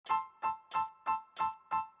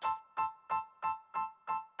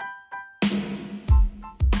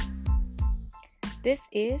This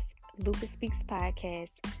is Lupus Speaks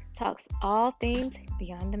Podcast, talks all things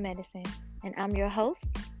beyond the medicine, and I'm your host,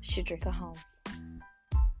 Shadrika Holmes.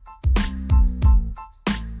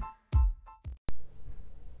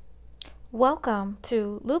 Welcome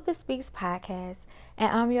to Lupus Speaks Podcast,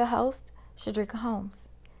 and I'm your host, Shadrika Holmes.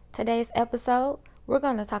 Today's episode, we're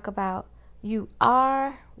going to talk about you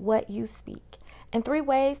are what you speak, and 3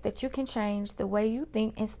 ways that you can change the way you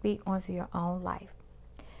think and speak onto your own life.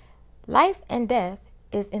 Life and death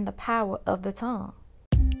is in the power of the tongue.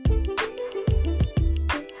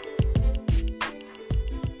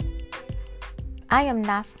 I am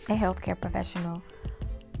not a healthcare professional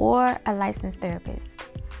or a licensed therapist.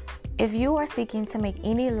 If you are seeking to make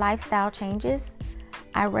any lifestyle changes,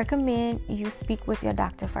 I recommend you speak with your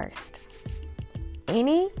doctor first.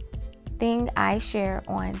 Anything I share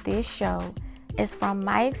on this show is from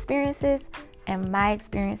my experiences and my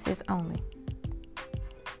experiences only.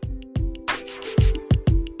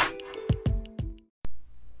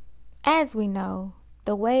 As we know,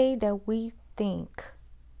 the way that we think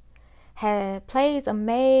plays a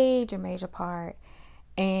major part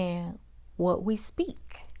in what we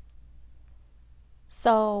speak.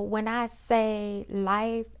 So when I say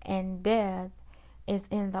life and death is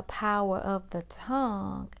in the power of the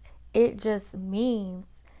tongue, it just means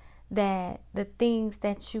that the things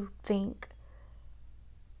that you think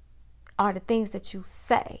are the things that you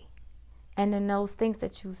say. And then those things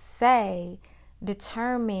that you say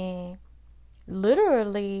determine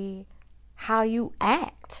literally how you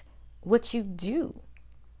act, what you do.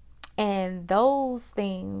 And those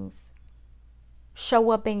things show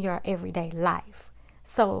up in your everyday life.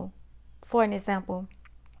 So, for an example,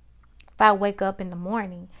 if I wake up in the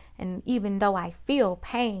morning and even though I feel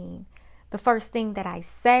pain, the first thing that I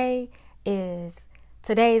say is,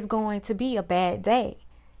 today is going to be a bad day.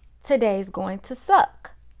 Today is going to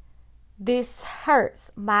suck. This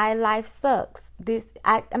hurts. My life sucks.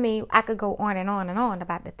 I could go on and on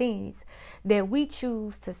about the things that we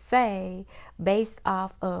choose to say based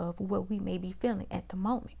off of what we may be feeling at the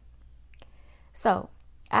moment. So,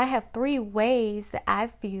 I have 3 ways that I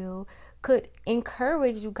feel could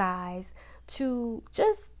encourage you guys to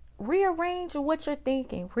just rearrange what you're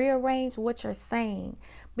thinking, rearrange what you're saying,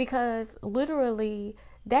 because literally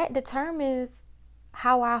that determines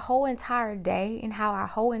how our whole entire day and how our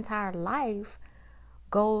whole entire life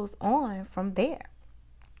goes on from there.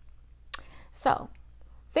 So,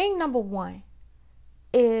 thing number 1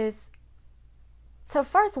 is to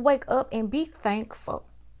first wake up and be thankful.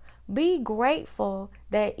 Be grateful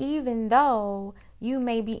that even though you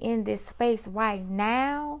may be in this space right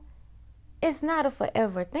now, it's not a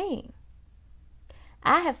forever thing.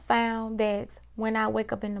 I have found that when I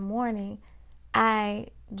wake up in the morning, I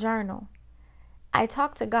journal. I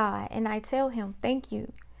talk to God and I tell him thank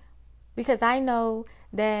you, because I know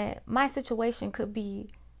that my situation could be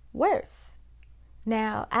worse.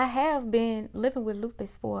 Now, I have been living with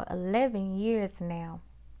lupus for 11 years now.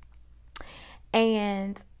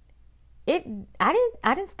 And I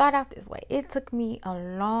didn't start out this way. It took me a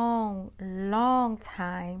long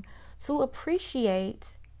time to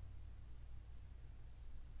appreciate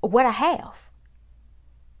what I have.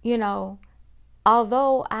 You know,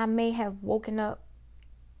 although I may have woken up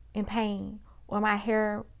in pain, or my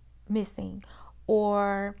hair missing,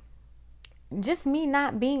 or just me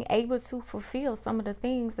not being able to fulfill some of the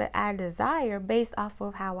things that I desire based off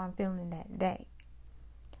of how I'm feeling that day,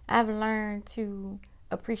 I've learned to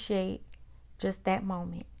appreciate just that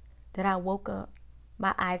moment that I woke up,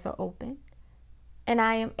 my eyes are open, and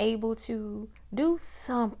I am able to do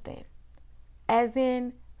something, as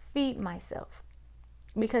in feed myself.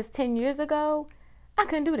 Because 10 years ago, I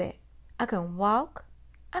couldn't do that. I couldn't walk.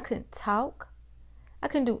 I couldn't talk. I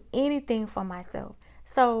couldn't do anything for myself.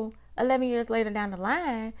 So 11 years later down the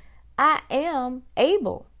line, I am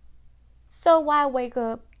able. So why wake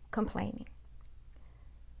up complaining?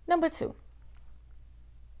 Number 2,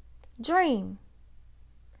 dream.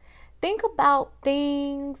 Think about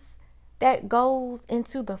things that goes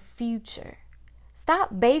into the future.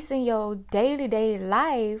 Stop basing your day-to-day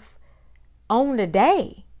life on the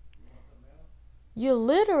day. You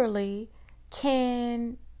literally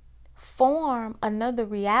can form another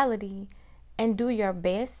reality and do your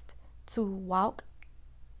best to walk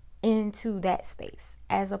into that space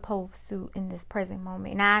as opposed to in this present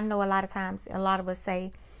moment. Now, I know a lot of times, a lot of us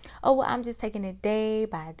say, oh, well, I'm just taking it day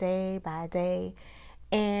by day by day.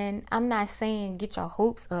 And I'm not saying get your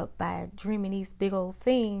hopes up by dreaming these big old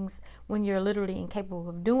things when you're literally incapable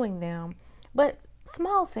of doing them. But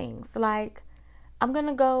small things like, I'm going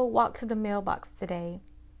to go walk to the mailbox today,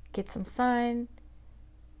 get some sun,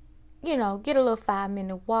 get a little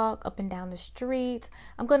 5-minute walk up and down the street.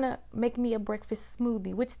 I'm going to make me a breakfast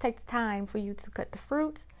smoothie, which takes time for you to cut the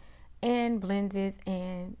fruits and blend it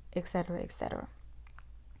and etc., etc.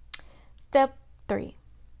 Step 3.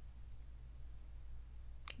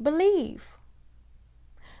 Believe.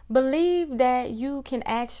 Believe that you can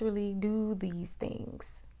actually do these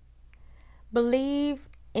things. Believe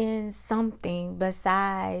in something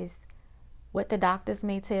besides what the doctors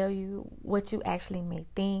may tell you, what you actually may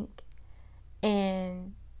think.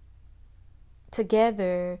 And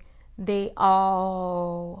together, they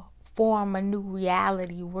all form a new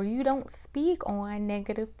reality where you don't speak on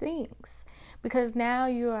negative things. Because now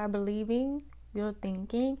you are believing, you're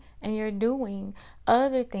thinking, and you're doing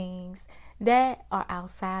other things that are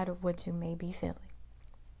outside of what you may be feeling.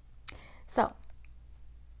 So,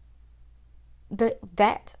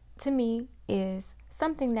 that to me is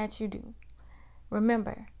something that you do.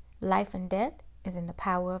 Remember, life and death is in the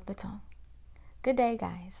power of the tongue. Good day,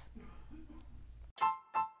 guys.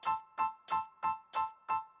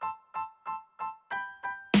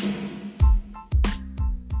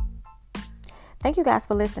 Thank you guys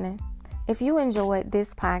for listening. If you enjoyed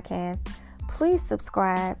this podcast, please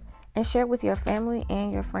subscribe and share with your family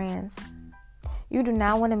and your friends. You do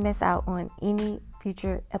not want to miss out on any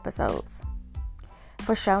future episodes.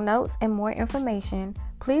 For show notes and more information,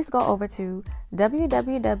 please go over to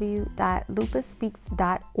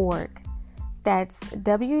www.lupusspeaks.org. That's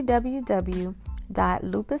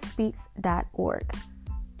www.lupusspeaks.org.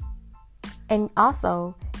 And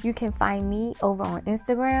also, you can find me over on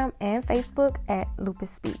Instagram and Facebook at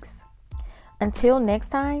Lupus Speaks. Until next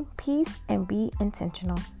time, peace and be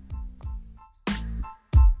intentional.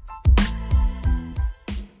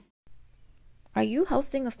 Are you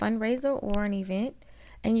hosting a fundraiser or an event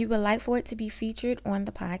and you would like for it to be featured on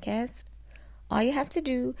the podcast? All you have to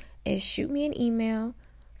do is shoot me an email.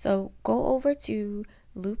 So go over to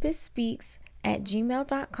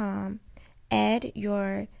lupusspeaks@gmail.com, add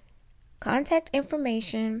your contact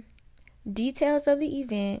information, details of the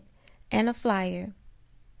event, and a flyer.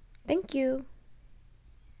 Thank you.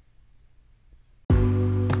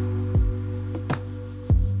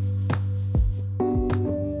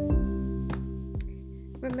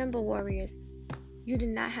 Remember, warriors, you do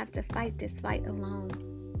not have to fight this fight alone.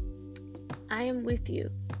 I am with you,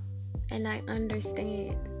 and I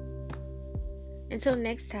understand. Until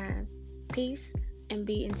next time, peace and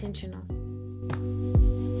be intentional.